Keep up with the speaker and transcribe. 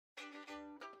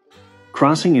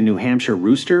Crossing a New Hampshire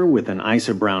Rooster with an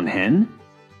Isa Brown Hen?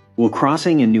 Will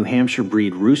crossing a New Hampshire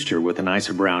breed rooster with an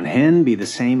Isa Brown Hen be the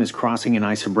same as crossing an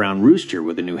Isa Brown Rooster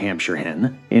with a New Hampshire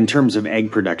Hen in terms of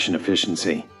egg production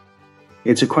efficiency?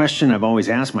 It's a question I've always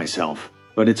asked myself,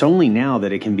 but it's only now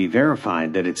that it can be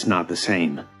verified that it's not the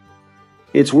same.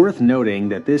 It's worth noting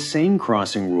that this same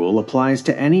crossing rule applies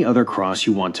to any other cross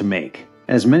you want to make,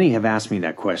 as many have asked me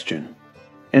that question.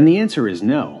 And the answer is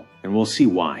no, and we'll see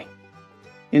why.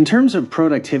 In terms of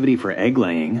productivity for egg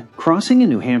laying, crossing a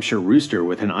New Hampshire Rooster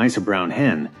with an Isa Brown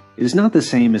Hen is not the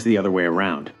same as the other way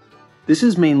around. This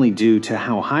is mainly due to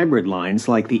how hybrid lines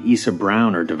like the Isa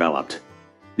Brown are developed.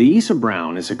 The Isa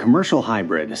Brown is a commercial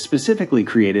hybrid specifically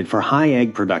created for high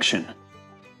egg production.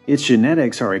 Its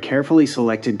genetics are a carefully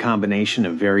selected combination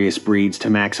of various breeds to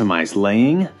maximize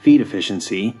laying, feed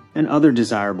efficiency, and other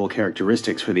desirable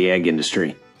characteristics for the egg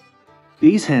industry.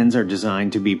 These hens are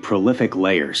designed to be prolific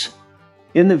layers.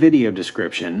 In the video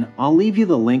description, I'll leave you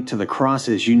the link to the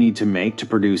crosses you need to make to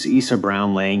produce Isa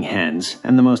Brown laying hens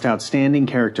and the most outstanding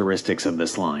characteristics of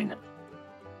this line.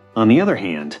 On the other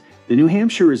hand, the New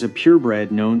Hampshire is a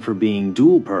purebred known for being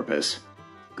dual-purpose,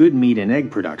 good meat and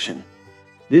egg production.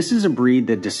 This is a breed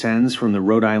that descends from the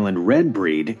Rhode Island Red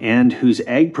breed and whose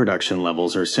egg production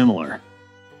levels are similar.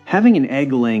 Having an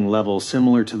egg-laying level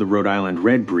similar to the Rhode Island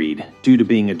Red breed, due to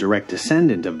being a direct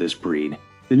descendant of this breed,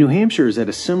 the New Hampshire is at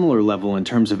a similar level in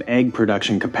terms of egg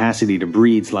production capacity to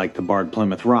breeds like the Barred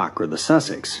Plymouth Rock or the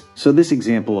Sussex, so this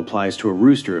example applies to a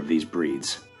rooster of these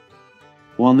breeds.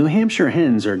 While New Hampshire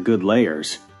hens are good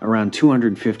layers, around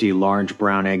 250 large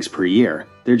brown eggs per year,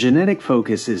 their genetic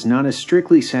focus is not as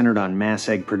strictly centered on mass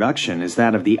egg production as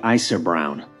that of the Isa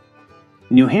Brown.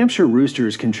 New Hampshire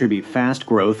roosters contribute fast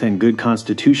growth and good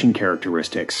constitution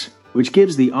characteristics, which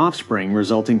gives the offspring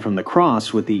resulting from the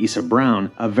cross with the Isa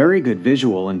Brown a very good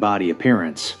visual and body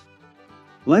appearance.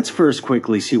 Let's first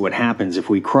quickly see what happens if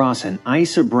we cross an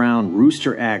Isa Brown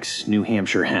Rooster X New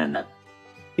Hampshire hen.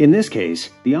 In this case,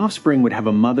 the offspring would have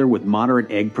a mother with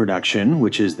moderate egg production,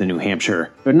 which is the New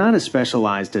Hampshire, but not as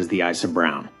specialized as the Isa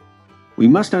Brown. We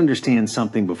must understand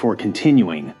something before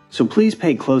continuing, so please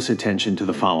pay close attention to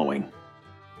the following.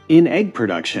 In egg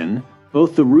production,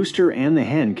 both the rooster and the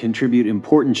hen contribute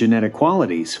important genetic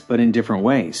qualities, but in different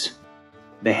ways.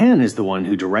 The hen is the one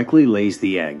who directly lays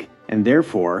the egg, and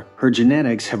therefore, her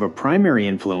genetics have a primary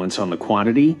influence on the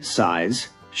quantity, size,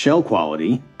 shell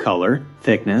quality, color,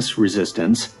 thickness,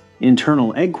 resistance,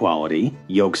 internal egg quality,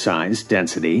 yolk size,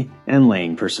 density, and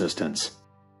laying persistence.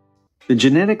 The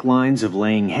genetic lines of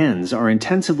laying hens are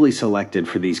intensively selected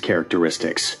for these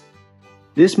characteristics.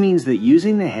 This means that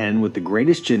using the hen with the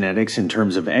greatest genetics in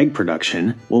terms of egg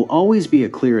production will always be a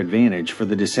clear advantage for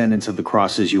the descendants of the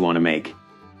crosses you want to make.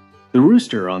 The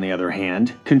rooster, on the other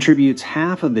hand, contributes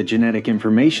half of the genetic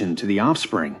information to the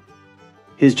offspring.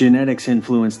 His genetics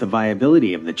influence the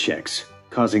viability of the chicks,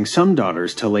 causing some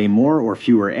daughters to lay more or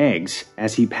fewer eggs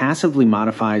as he passively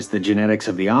modifies the genetics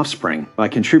of the offspring by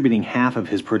contributing half of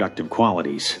his productive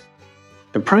qualities.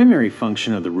 The primary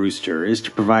function of the rooster is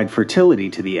to provide fertility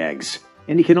to the eggs,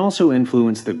 and he can also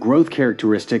influence the growth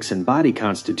characteristics and body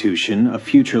constitution of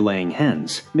future laying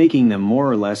hens, making them more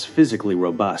or less physically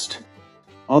robust.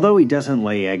 Although he doesn't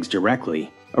lay eggs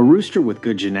directly, a rooster with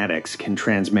good genetics can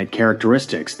transmit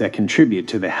characteristics that contribute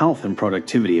to the health and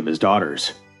productivity of his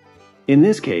daughters. In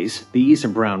this case, the Isa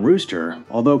Brown Rooster,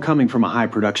 although coming from a high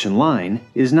production line,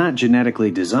 is not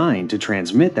genetically designed to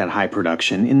transmit that high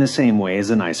production in the same way as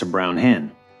an Isa Brown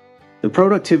Hen. The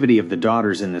productivity of the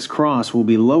daughters in this cross will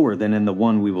be lower than in the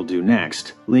one we will do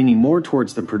next, leaning more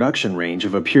towards the production range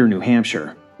of a pure New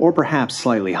Hampshire, or perhaps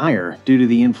slightly higher due to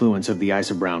the influence of the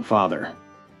Isa Brown father.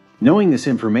 Knowing this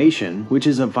information, which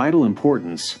is of vital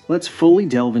importance, let's fully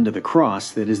delve into the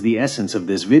cross that is the essence of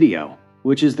this video,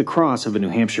 which is the cross of a New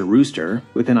Hampshire Rooster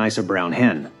with an Isa Brown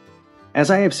Hen.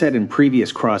 As I have said in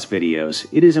previous cross videos,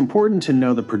 it is important to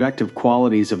know the productive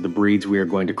qualities of the breeds we are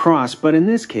going to cross, but in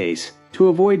this case, to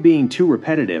avoid being too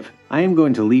repetitive, I am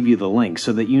going to leave you the link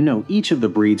so that you know each of the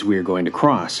breeds we are going to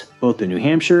cross, both the New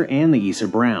Hampshire and the Isa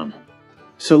Brown.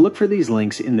 So look for these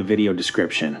links in the video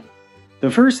description.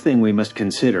 The first thing we must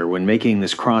consider when making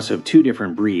this cross of two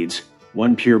different breeds,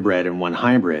 one purebred and one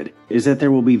hybrid, is that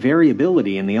there will be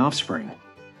variability in the offspring.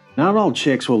 Not all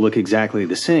chicks will look exactly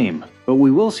the same, but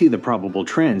we will see the probable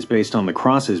trends based on the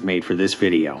crosses made for this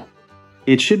video.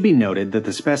 It should be noted that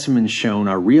the specimens shown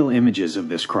are real images of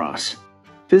this cross.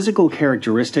 Physical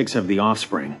characteristics of the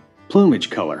offspring.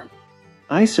 Plumage color.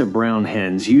 Isa Brown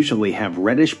hens usually have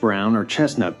reddish-brown or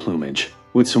chestnut plumage,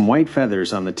 with some white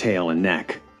feathers on the tail and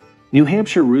neck. New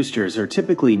Hampshire roosters are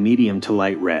typically medium to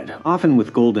light red, often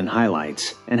with golden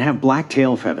highlights, and have black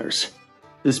tail feathers.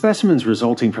 The specimens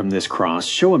resulting from this cross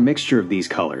show a mixture of these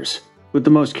colors, with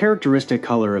the most characteristic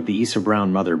color of the Isa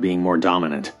Brown mother being more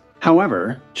dominant.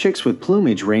 However, chicks with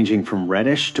plumage ranging from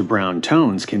reddish to brown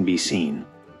tones can be seen,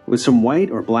 with some white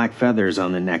or black feathers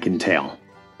on the neck and tail.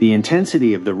 The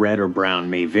intensity of the red or brown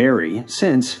may vary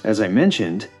since, as I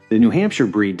mentioned, the New Hampshire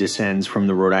breed descends from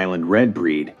the Rhode Island Red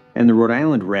breed, and the Rhode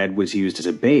Island Red was used as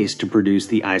a base to produce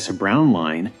the Isa Brown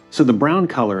line, so the brown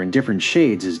color in different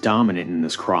shades is dominant in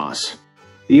this cross.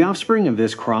 The offspring of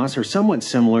this cross are somewhat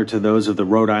similar to those of the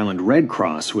Rhode Island Red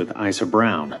cross with Isa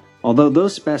Brown, although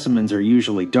those specimens are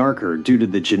usually darker due to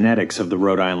the genetics of the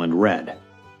Rhode Island Red.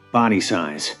 Body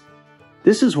size.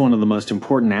 This is one of the most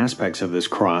important aspects of this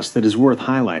cross that is worth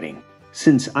highlighting,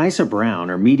 since Isa Brown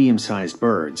are medium-sized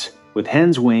birds, with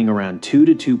hens weighing around 2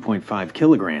 to 2.5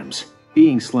 kilograms,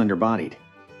 being slender-bodied.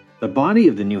 The body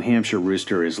of the New Hampshire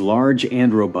rooster is large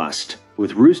and robust,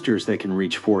 with roosters that can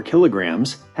reach 4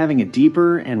 kilograms having a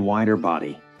deeper and wider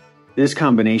body. This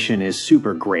combination is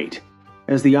super great,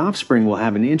 as the offspring will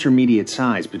have an intermediate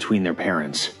size between their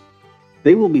parents.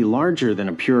 They will be larger than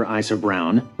a pure Isa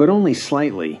Brown, but only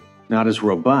slightly, not as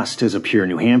robust as a pure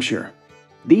New Hampshire.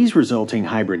 These resulting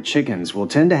hybrid chickens will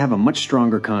tend to have a much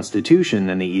stronger constitution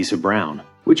than the Isa Brown,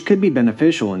 which could be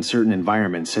beneficial in certain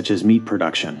environments such as meat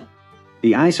production.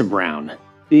 The Isa Brown,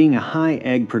 being a high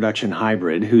egg production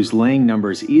hybrid whose laying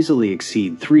numbers easily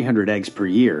exceed 300 eggs per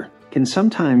year, can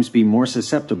sometimes be more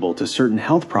susceptible to certain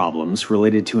health problems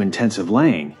related to intensive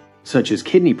laying, such as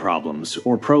kidney problems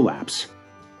or prolapse.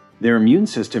 Their immune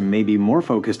system may be more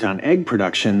focused on egg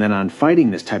production than on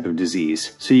fighting this type of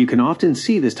disease, so you can often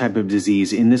see this type of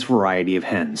disease in this variety of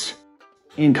hens.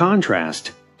 In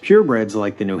contrast, purebreds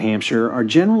like the New Hampshire are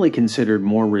generally considered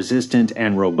more resistant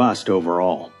and robust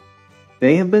overall.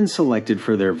 They have been selected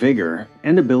for their vigor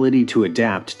and ability to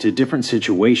adapt to different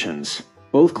situations,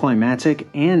 both climatic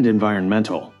and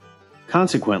environmental.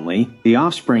 Consequently, the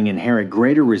offspring inherit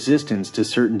greater resistance to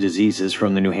certain diseases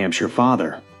from the New Hampshire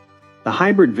father. The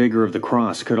hybrid vigor of the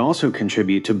cross could also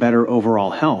contribute to better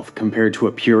overall health compared to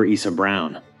a pure Isa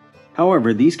Brown.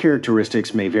 However, these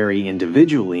characteristics may vary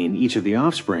individually in each of the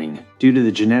offspring due to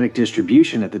the genetic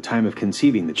distribution at the time of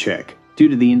conceiving the chick, due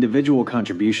to the individual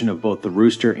contribution of both the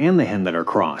rooster and the hen that are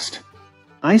crossed.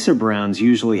 Isa Browns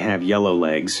usually have yellow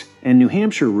legs, and New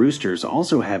Hampshire roosters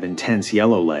also have intense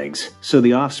yellow legs, so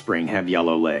the offspring have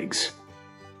yellow legs.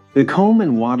 The comb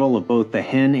and wattle of both the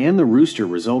hen and the rooster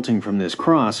resulting from this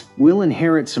cross will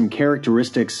inherit some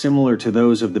characteristics similar to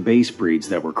those of the base breeds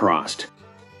that were crossed.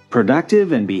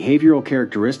 Productive and behavioral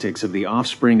characteristics of the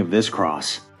offspring of this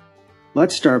cross.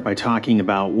 Let's start by talking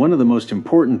about one of the most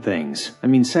important things,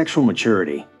 sexual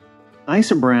maturity.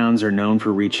 Isa Browns are known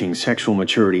for reaching sexual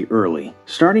maturity early,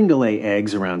 starting to lay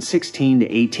eggs around 16 to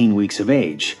 18 weeks of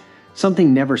age,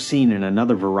 something never seen in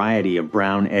another variety of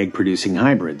brown egg-producing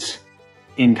hybrids.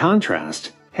 In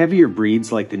contrast, heavier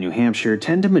breeds like the New Hampshire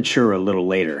tend to mature a little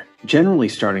later, generally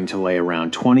starting to lay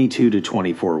around 22 to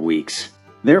 24 weeks.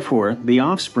 Therefore, the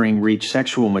offspring reach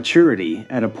sexual maturity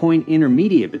at a point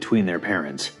intermediate between their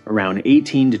parents, around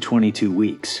 18 to 22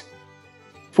 weeks.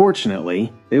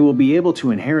 Fortunately, they will be able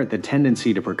to inherit the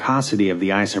tendency to precocity of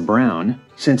the Isa Brown,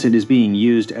 since it is being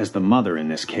used as the mother in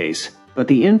this case, but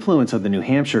the influence of the New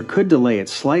Hampshire could delay it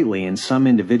slightly in some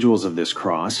individuals of this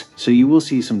cross, so you will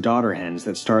see some daughter hens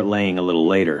that start laying a little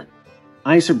later.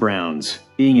 Isa Browns,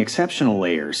 being exceptional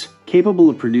layers, capable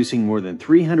of producing more than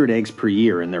 300 eggs per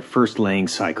year in their first laying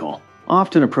cycle,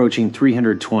 often approaching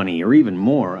 320 or even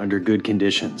more under good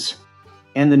conditions.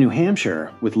 And the New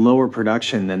Hampshire, with lower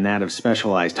production than that of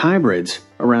specialized hybrids,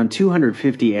 around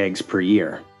 250 eggs per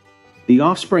year. The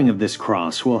offspring of this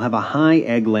cross will have a high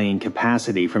egg-laying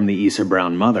capacity from the Isa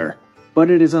Brown mother,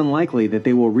 but it is unlikely that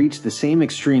they will reach the same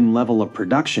extreme level of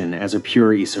production as a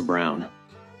pure Isa Brown.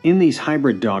 In these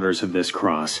hybrid daughters of this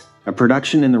cross, a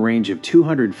production in the range of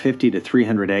 250 to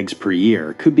 300 eggs per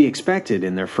year could be expected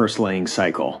in their first laying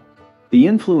cycle. The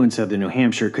influence of the New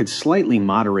Hampshire could slightly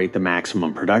moderate the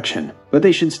maximum production, but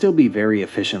they should still be very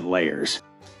efficient layers,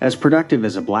 as productive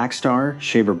as a Black Star,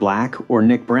 Shaver Black, or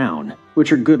Nick Brown,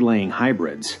 which are good laying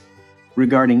hybrids.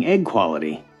 Regarding egg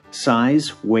quality,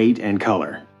 size, weight, and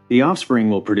color, the offspring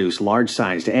will produce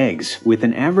large-sized eggs with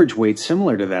an average weight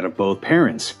similar to that of both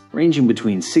parents, ranging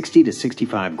between 60 to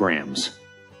 65 grams.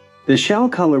 The shell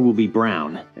color will be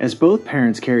brown, as both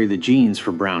parents carry the genes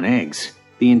for brown eggs.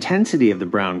 The intensity of the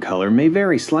brown color may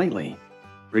vary slightly.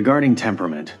 Regarding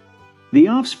temperament, the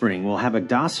offspring will have a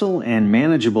docile and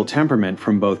manageable temperament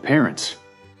from both parents.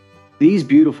 These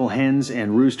beautiful hens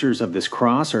and roosters of this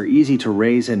cross are easy to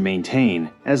raise and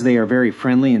maintain, as they are very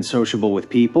friendly and sociable with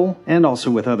people and also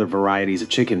with other varieties of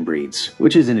chicken breeds,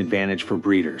 which is an advantage for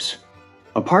breeders.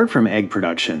 Apart from egg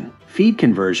production, feed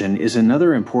conversion is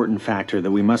another important factor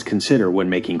that we must consider when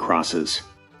making crosses.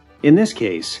 In this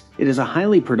case, it is a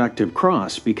highly productive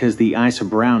cross because the Isa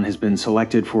Brown has been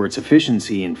selected for its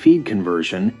efficiency in feed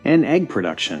conversion and egg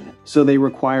production, so they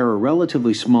require a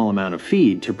relatively small amount of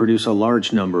feed to produce a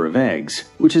large number of eggs,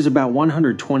 which is about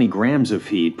 120 grams of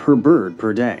feed per bird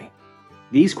per day.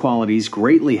 These qualities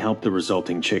greatly help the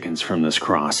resulting chickens from this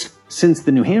cross, since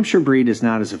the New Hampshire breed is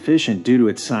not as efficient due to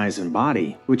its size and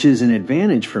body, which is an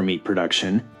advantage for meat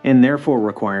production and therefore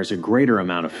requires a greater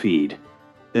amount of feed.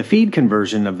 The feed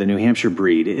conversion of the New Hampshire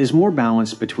breed is more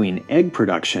balanced between egg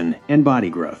production and body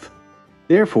growth.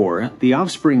 Therefore, the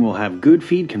offspring will have good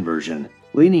feed conversion,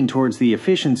 leaning towards the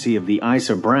efficiency of the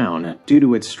Isa Brown due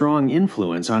to its strong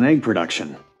influence on egg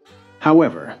production.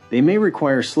 However, they may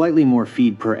require slightly more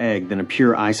feed per egg than a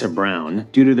pure Isa Brown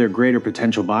due to their greater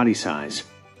potential body size,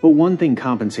 but one thing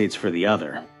compensates for the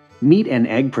other. Meat and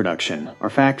egg production are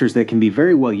factors that can be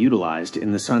very well utilized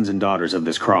in the sons and daughters of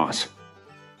this cross.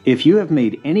 If you have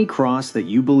made any cross that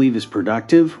you believe is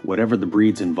productive, whatever the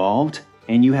breeds involved,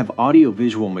 and you have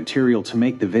audio-visual material to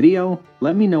make the video,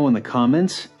 let me know in the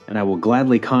comments, and I will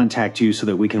gladly contact you so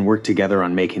that we can work together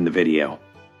on making the video.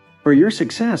 For your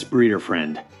success, breeder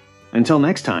friend. Until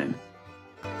next time.